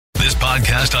This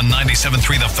podcast on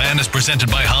 97.3 The Fan is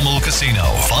presented by Hummel Casino.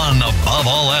 Fun above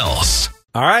all else.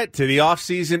 All right, the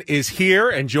offseason is here,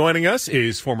 and joining us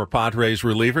is former Padres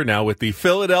reliever, now with the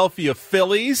Philadelphia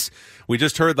Phillies. We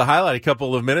just heard the highlight a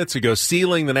couple of minutes ago,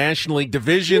 sealing the National League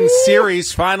Division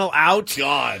Series final out.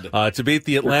 To beat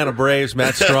the Atlanta Braves.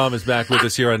 Matt Strahm is back with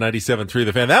us here on 97.3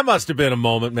 The Fan. That must have been a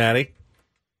moment, Matty.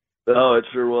 Oh, it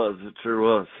sure was. It sure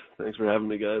was. Thanks for having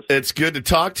me, guys. It's good to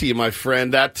talk to you, my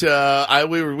friend.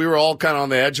 We were all kind of on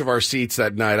the edge of our seats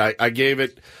that night. I gave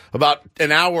it about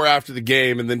an hour after the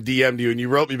game and then DM'd you, and you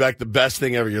wrote me back the best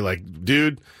thing ever. You're like,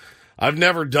 dude, I've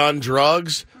never done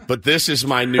drugs, but this is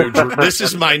my new drug,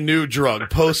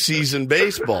 postseason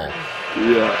baseball.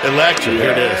 Yeah. Election.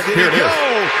 Here it is. He did!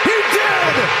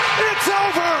 It's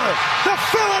over! The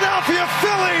Philadelphia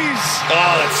Phillies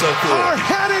that's so cool. are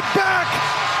headed back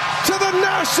to the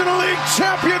National League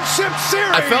Championship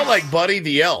Series. I felt like Buddy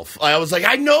the Elf. I was like,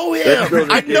 I know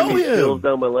him. I know him. Chills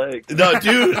down my leg. No,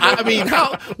 dude. I mean,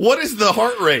 what is the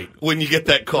heart rate when you get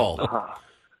that call?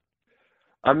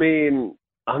 I mean,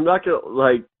 I'm not gonna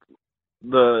like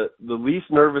the least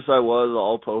nervous I was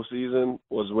all postseason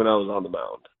was when I was on the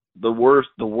mound. The worst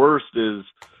is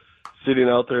sitting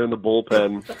out there in the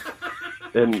bullpen.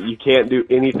 And you can't do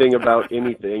anything about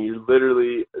anything. You're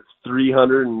literally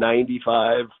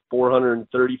 395,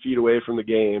 430 feet away from the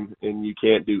game, and you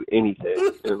can't do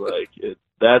anything. And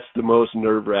that's the most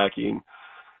nerve-wracking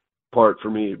part for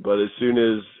me. But as soon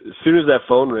as that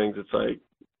phone rings, it's like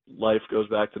life goes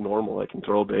back to normal. I can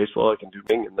throw a baseball, I can do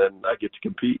things, and then I get to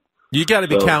compete. You got to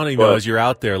be counting, though, as you're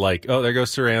out there, like, oh, there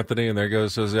goes Sir Anthony, and there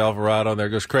goes Jose Alvarado, and there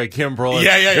goes Craig Kimbrell.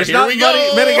 Yeah. There's Here not we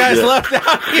go. many guys left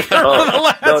out here for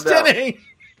the last inning.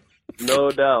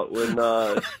 No doubt.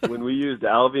 When we used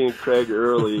Alvy and Craig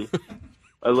early,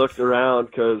 I looked around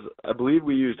because I believe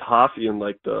we used Hoffy in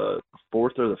like the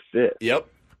fourth or the fifth. Yep.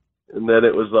 And then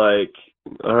it was like,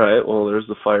 all right, well, there's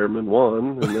the fireman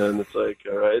one. And then it's like,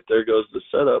 all right, there goes the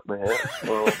setup man.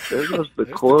 Well, there goes the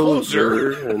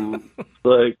closer. And it's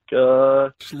like,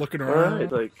 just looking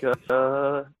around. All right,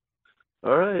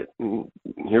 all right, and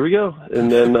here we go.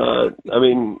 And then, I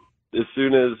mean, as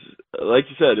soon as, like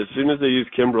you said, as soon as they used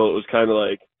Kimbrell, it was kind of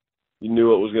like you knew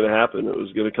what was going to happen. It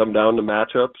was going to come down to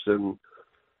matchups, and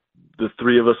the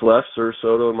three of us left, Sir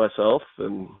Soto and myself,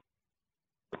 and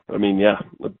I mean, yeah,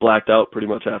 I blacked out pretty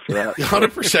much after that.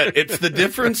 100%. It's the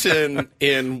difference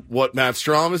in what Matt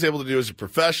Strahm is able to do as a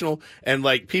professional, and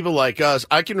like people like us.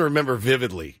 I can remember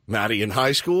vividly, Matty, in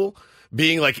high school,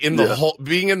 being like in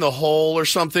the hole or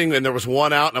something, and there was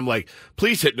one out, and I'm like,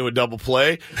 please hit into a double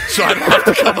play, so I don't have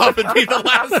to come up and be the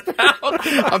last out.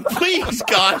 Please,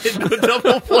 God, hit into a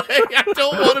double play. I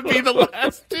don't want to be the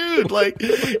last dude. Like,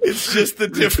 it's just the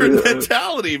different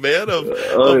mentality, man, of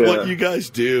what you guys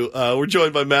do. We're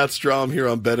joined by Matt Strahm here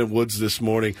on Ben and Woods this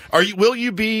morning. Will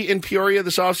you be in Peoria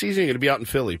this offseason? Or are you going to be out in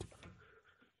Philly?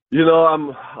 You know, I'm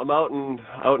out in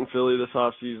Philly this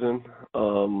offseason.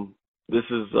 This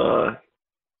is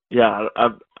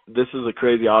this is a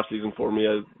crazy off season for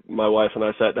me. My wife and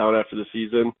I sat down after the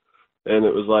season, and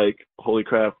it was like, holy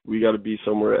crap, we got to be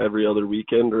somewhere every other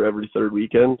weekend or every third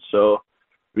weekend. So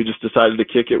we just decided to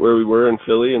kick it where we were in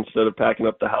Philly instead of packing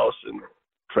up the house and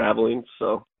traveling.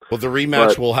 So, well, the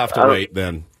rematch will have to wait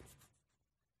then.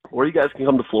 Or you guys can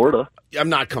come to Florida. I'm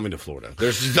not coming to Florida.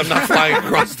 I'm not flying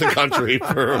across the country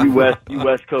for you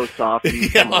West Coast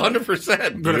softies. Yeah,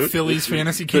 100%. Go to Philly's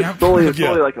fantasy camp. It's only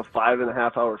like a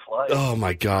 5.5 hour flight. Oh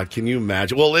my God, can you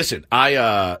imagine? Well, listen,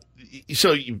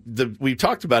 we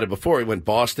talked about it before. We went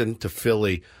Boston to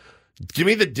Philly. Give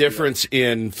me the difference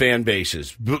in fan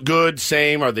bases. Good,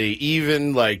 same? Are they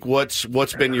even? Like, what's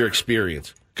been your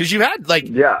experience? Because you've had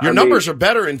your numbers are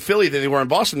better in Philly than they were in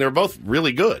Boston. They were both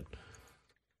really good.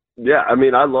 Yeah, I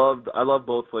mean, I loved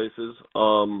both places.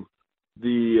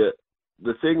 The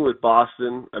thing with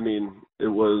Boston, I mean, it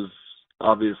was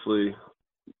obviously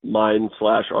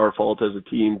mine/our fault as a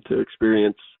team to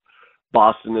experience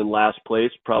Boston in last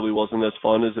place. Probably wasn't as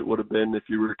fun as it would have been if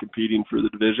you were competing for the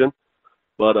division.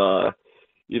 But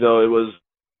you know, it was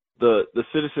the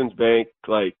Citizens Bank.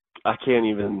 Like, I can't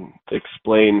even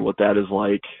explain what that is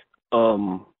like.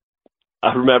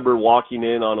 I remember walking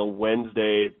in on a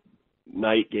Wednesday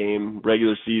night game,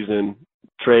 regular season.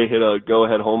 Trey hit a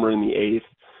go-ahead homer in the 8th.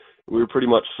 We were pretty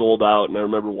much sold out, and I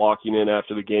remember walking in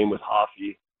after the game with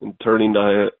Hoffy and turning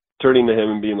to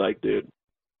him and being like, dude, do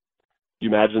you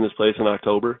imagine this place in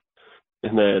October?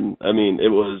 And then, I mean,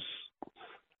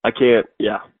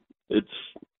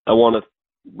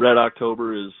 Red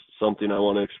October is something I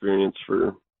want to experience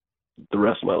for the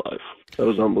rest of my life. That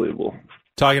was unbelievable.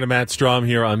 Talking to Matt Strahm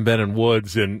here on Ben and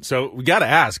Woods. And so we got to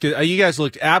ask, you guys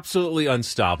looked absolutely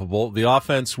unstoppable. The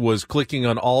offense was clicking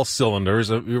on all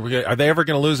cylinders. Are they ever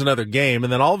going to lose another game?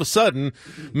 And then all of a sudden,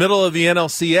 middle of the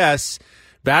NLCS,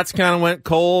 bats kind of went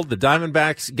cold. The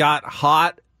Diamondbacks got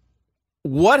hot.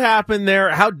 What happened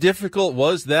there? How difficult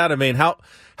was that? I mean, how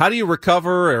do you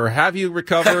recover, or have you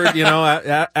recovered,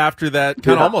 after that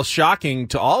kind of almost shocking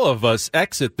to all of us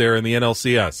exit there in the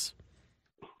NLCS?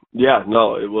 Yeah,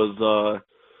 no, it was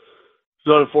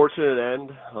an unfortunate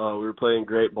end. We were playing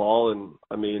great ball, and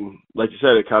I mean, like you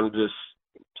said, it kind of just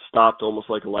stopped almost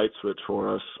like a light switch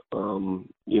for us. And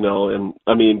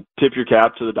I mean, tip your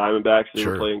cap to the Diamondbacks. They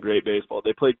were playing great baseball.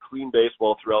 They played clean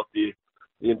baseball throughout the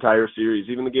entire series.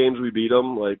 Even the games we beat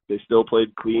them, like, they still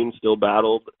played clean, still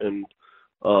battled, and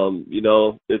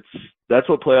that's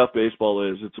what playoff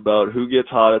baseball is. It's about who gets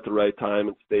hot at the right time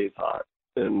and stays hot.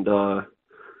 And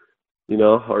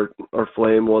our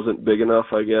flame wasn't big enough,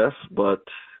 I guess, but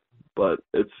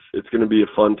it's going to be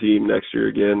a fun team next year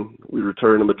again. We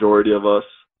return a majority of us.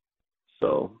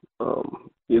 So,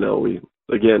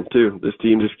 this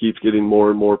team just keeps getting more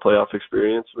and more playoff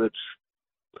experience, which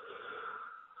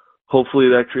hopefully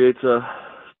that creates a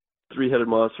three-headed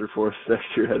monster for us next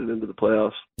year headed into the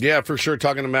playoffs. Yeah, for sure.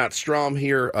 Talking to Matt Strahm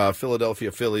here,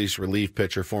 Philadelphia Phillies relief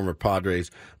pitcher, former Padres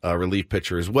relief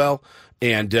pitcher as well.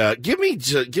 And give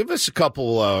us a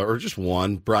couple, or just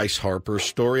one, Bryce Harper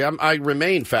story. I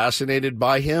remain fascinated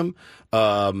by him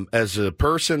as a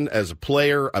person, as a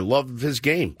player. I love his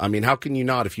game. I mean, how can you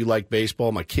not if you like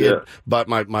baseball? My kid, but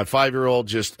my 5-year-old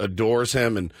just adores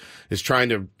him and is trying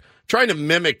to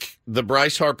mimic the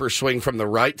Bryce Harper swing from the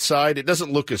right side. It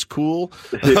doesn't look as cool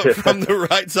from the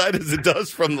right side as it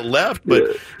does from the left,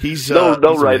 but he's no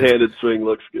right-handed swing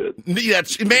looks good.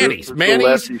 That's Manny's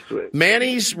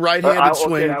right-handed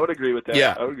swing. I would agree with that.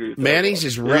 Yeah, I would agree with that. Manny's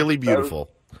is really beautiful.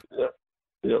 I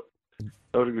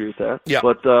would agree with that. Yeah,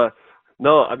 but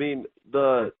no, I mean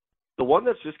the one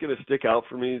that's just going to stick out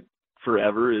for me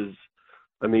forever is,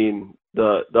 I mean,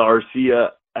 the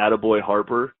Arcia Attaboy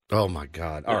Harper. Oh my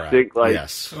God! All right. I think,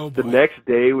 yes. The next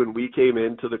day when we came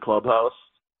into the clubhouse,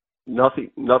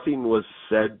 nothing was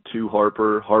said to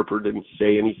Harper. Harper didn't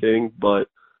say anything, but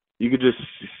you could just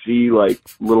see like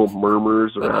little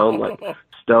murmurs around, like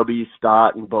Stubby,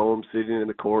 Stott, and Boehm sitting in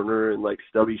the corner, and like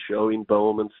Stubby showing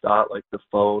Boehm and Stott like the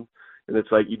phone, and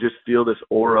it's like you just feel this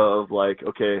aura of like,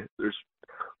 okay, there's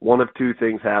one of two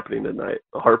things happening tonight.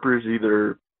 Harper's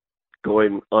either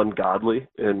going ungodly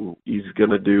and he's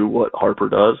going to do what Harper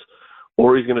does,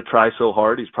 or he's going to try so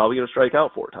hard he's probably going to strike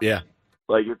out 4 times. Yeah.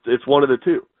 Like it's one of the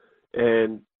two.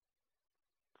 And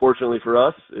fortunately for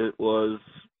us, it was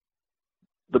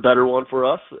the better one for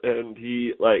us. And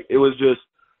it was just,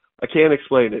 I can't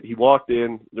explain it. He walked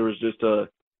in, there was just a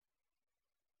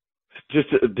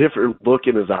different look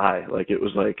in his eye. Like, it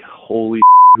was like, holy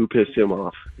who pissed him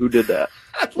off? Who did that?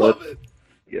 I love it.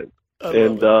 Yeah.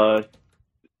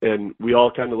 And we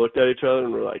all kind of looked at each other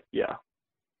and were like, yeah,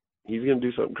 he's going to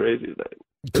do something crazy today.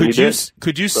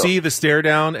 Could you see the stare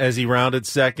down as he rounded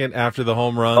second after the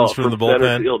home runs from the bullpen?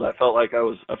 Center field, I felt like I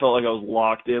was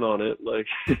locked in on it. Like,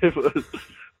 it was,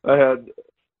 I had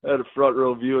a front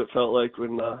row view. It felt like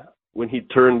when he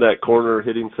turned that corner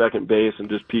hitting second base and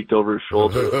just peeked over his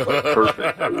shoulder. It was like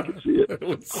perfect. You could see it.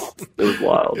 It was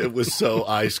wild. It was so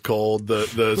ice cold.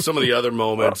 Some of the other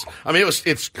moments. I mean,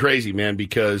 it's crazy, man,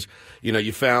 because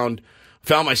you found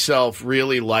myself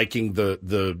really liking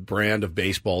the brand of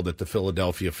baseball that the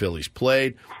Philadelphia Phillies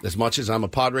played. As much as I'm a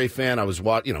Padre fan, I was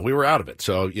we were out of it.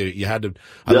 So you had to.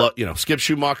 I love Skip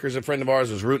Schumacher's a friend of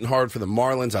ours, was rooting hard for the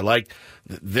Marlins. I liked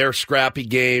their scrappy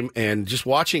game, and just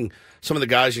watching some of the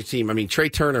guys on your team. I mean, Trey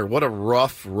Turner, what a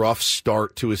rough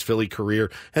start to his Philly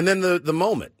career. And then the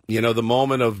moment, the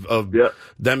moment of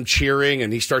them cheering,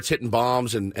 and he starts hitting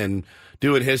bombs and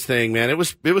doing his thing, man. It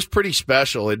was pretty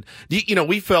special. And,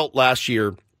 we felt last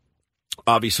year,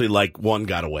 obviously, like one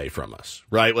got away from us,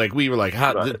 right? Like we were like,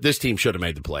 this team should have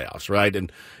made the playoffs, right?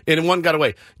 And one got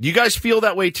away. Do you guys feel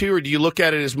that way too? Or do you look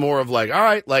at it as more of like, all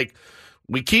right, like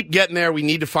we keep getting there. We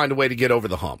need to find a way to get over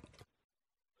the hump?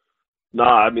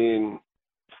 Nah, I mean,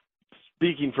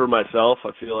 speaking for myself, I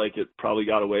feel like it probably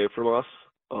got away from us.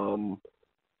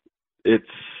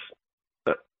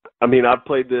 I've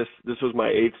played this was my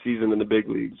 8th season in the big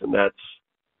leagues, and that's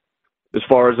as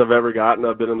far as I've ever gotten.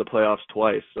 I've been in the playoffs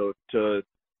twice, so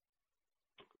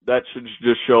that should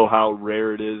just show how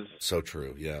rare it is. So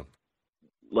true, yeah.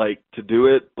 Like, to do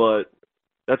it, but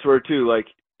that's where too, like,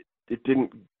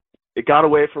 it got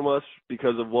away from us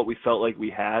because of what we felt like we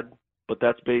had, but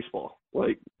that's baseball.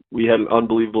 Like, we had an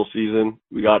unbelievable season.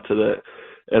 We got to the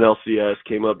NLCS,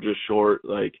 came up just short.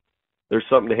 Like, there's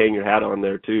something to hang your hat on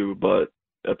there too. But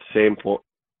at the same point,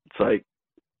 it's like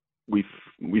we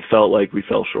felt like we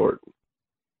fell short.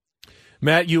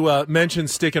 Matt, you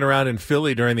mentioned sticking around in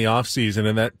Philly during the offseason,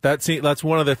 and that's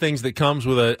one of the things that comes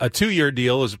with a 2-year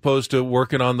deal as opposed to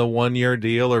working on the 1-year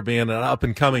deal or being an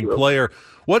up-and-coming player.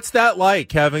 What's that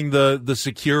like, having the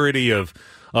security of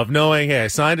knowing, hey, I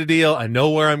signed a deal, I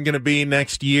know where I'm going to be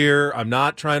next year, I'm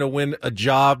not trying to win a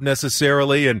job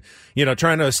necessarily, and,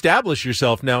 trying to establish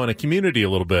yourself now in a community a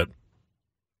little bit?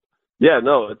 Yeah,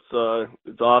 no,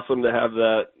 it's awesome to have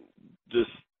that,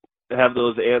 just have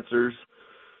those answers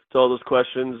to all those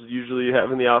questions usually you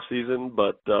have in the off season,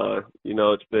 but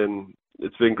it's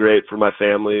been great for my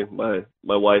family. My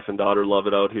wife and daughter love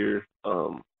it out here.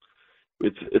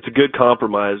 It's a good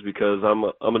compromise because I'm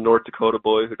a North Dakota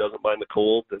boy who doesn't mind the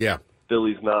cold. Yeah,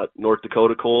 Philly's not North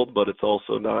Dakota cold, but it's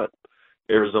also not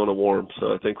Arizona warm.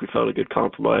 So I think we found a good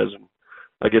compromise, and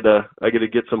I get to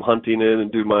get some hunting in and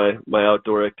do my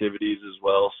outdoor activities as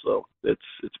well. So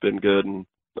it's been good, and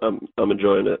I'm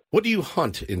enjoying it. What do you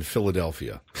hunt in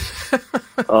Philadelphia?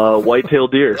 Whitetail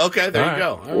deer. Okay, there you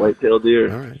go. All right. Whitetail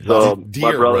deer. All right. So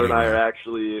Deer my brother and I running are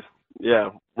actually,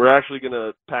 we're actually going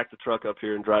to pack the truck up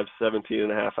here and drive 17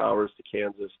 and a half hours to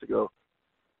Kansas to go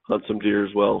hunt some deer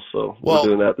as well. So we're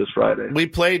doing that this Friday. We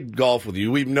played golf with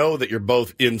you. We know that you're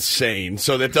both insane,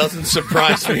 so that doesn't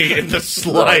surprise me in the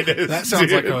slightest. That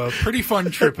sounds like a pretty fun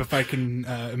trip, if I can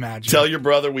imagine. Tell your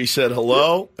brother we said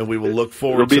hello, and we will look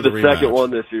forward to It'll be the rematch. second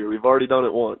one this year. We've already done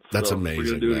it once. That's so amazing. We're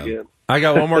going to do it again. I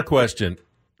got one more question.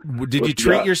 Did you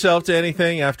treat got? yourself to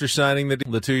anything after signing the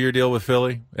 2-year deal with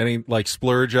Philly? Any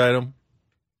splurge item?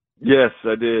 Yes,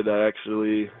 I did. I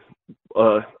actually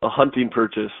a hunting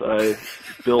purchase. I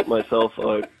built myself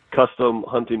a custom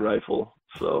hunting rifle.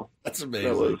 So that's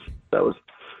amazing. That was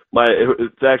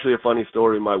it's actually a funny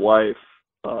story. My wife,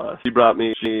 she brought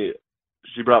me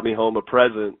home a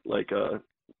present, like a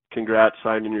congrats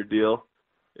signing your deal,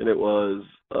 and it was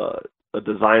a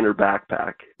designer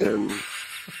backpack. And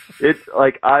it's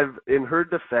like, in her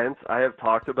defense, I have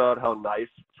talked about how nice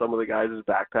some of the guys'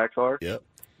 backpacks are. Yep.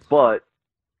 But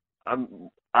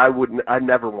I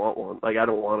never want one. Like, I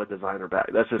don't want a designer bag.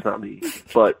 That's just not me.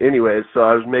 But anyways, so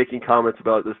I was making comments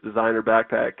about this designer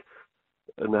backpack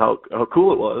and how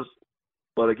cool it was.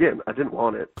 But again, I didn't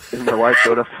want it. And my wife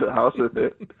showed up to the house with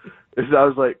it. And I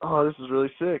was like, oh, this is really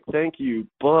sick. Thank you.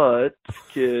 But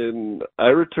can I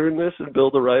return this and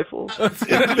build a rifle? That's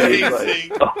amazing.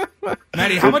 Like, oh.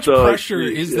 Matty, how much pressure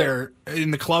is there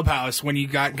in the clubhouse when you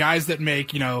got guys that make,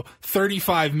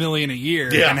 $35 million a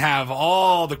year and have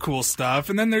all the cool stuff,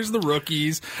 and then there's the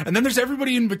rookies, and then there's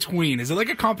everybody in between? Is it like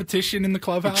a competition in the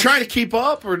clubhouse? You trying to keep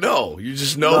up, or no? You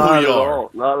just know who you are.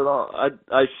 Not at all.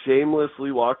 I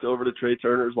shamelessly walked over to Trey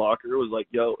Turner's locker. Was like,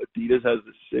 "Yo, Adidas has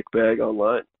this sick bag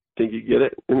online. Think you get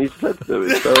it?" And he said to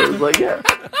me. So it was like, yeah,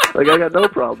 like I got no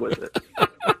problem with it.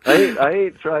 I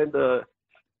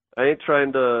ain't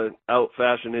trying to out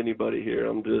fashion anybody here.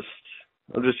 I'm just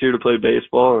here to play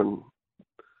baseball, and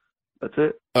that's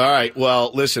it. All right.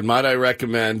 Well, listen, might I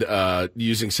recommend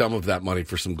using some of that money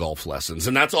for some golf lessons?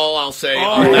 And that's all I'll say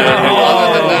on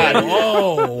that.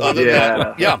 Other than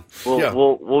that. Yeah.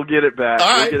 We'll get it back. All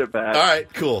right. We'll get it back. All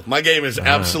right, cool. My game is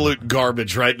absolute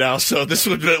garbage right now, so this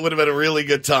would have been a really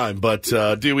good time. But,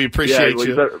 dude, we appreciate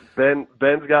you.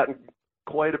 Ben's gotten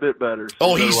quite a bit better.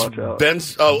 So his brother Ben.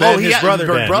 His brother Ben. His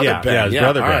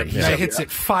brother Ben. Right. He hits it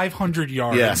 500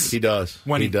 yards. Yes, he does.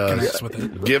 When he connects with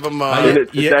it. Give him.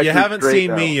 You haven't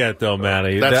seen me yet, though,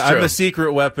 Matty. I'm the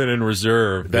secret weapon in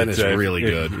reserve. Ben is really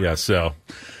good. Yeah. So,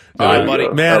 all right, buddy.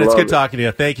 Man, it's good talking to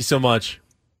you. Thank you so much.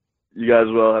 You guys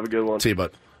will have a good one. See you,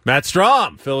 bud. Matt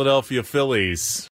Strahm, Philadelphia Phillies.